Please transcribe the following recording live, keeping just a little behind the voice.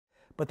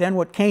But then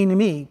what came to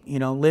me, you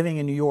know, living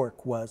in New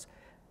York, was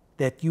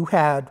that you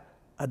had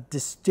a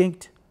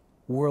distinct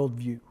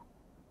worldview,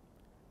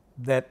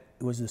 that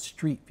it was a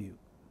street view.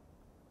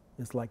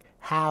 It's like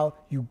how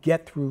you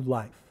get through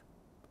life.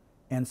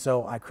 And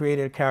so I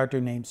created a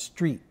character named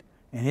Street,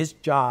 and his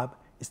job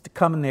is to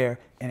come in there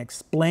and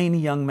explain to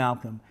young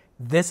Malcolm,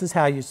 this is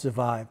how you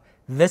survive,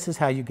 this is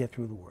how you get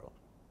through the world.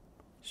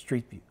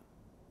 Street view.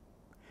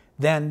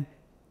 Then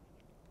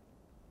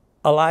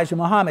Elijah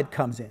Muhammad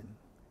comes in,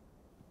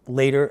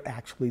 later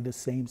actually the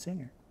same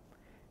singer,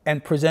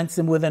 and presents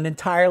him with an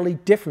entirely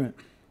different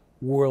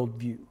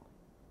worldview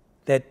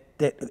that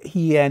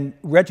he and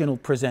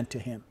Reginald present to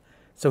him.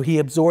 So he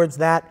absorbs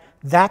that.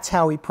 That's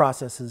how he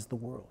processes the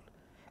world.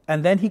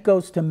 And then he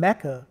goes to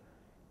Mecca,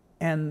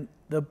 and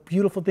the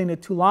beautiful thing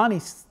that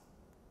Tulani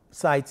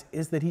cites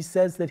is that he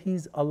says that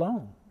he's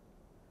alone.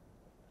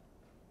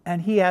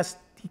 And he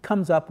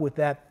comes up with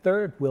that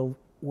third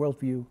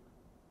worldview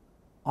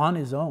on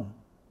his own,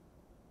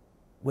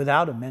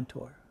 without a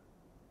mentor.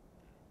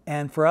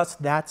 And for us,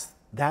 that's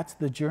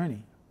the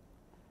journey.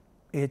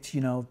 It's, you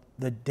know,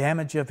 the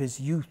damage of his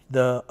youth,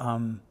 sort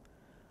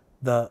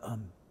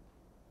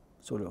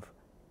of,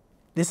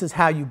 this is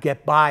how you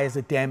get by as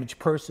a damaged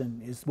person,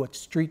 is what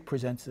Street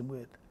presents him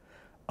with.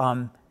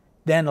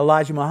 Then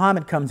Elijah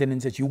Muhammad comes in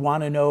and says, you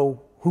want to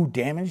know who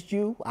damaged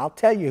you? I'll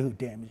tell you who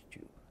damaged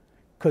you.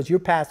 Because your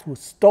past was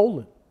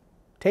stolen,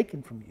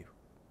 taken from you.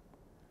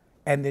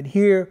 And then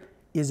here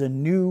is a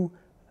new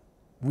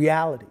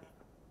reality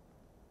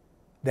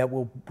that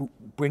will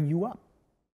bring you up.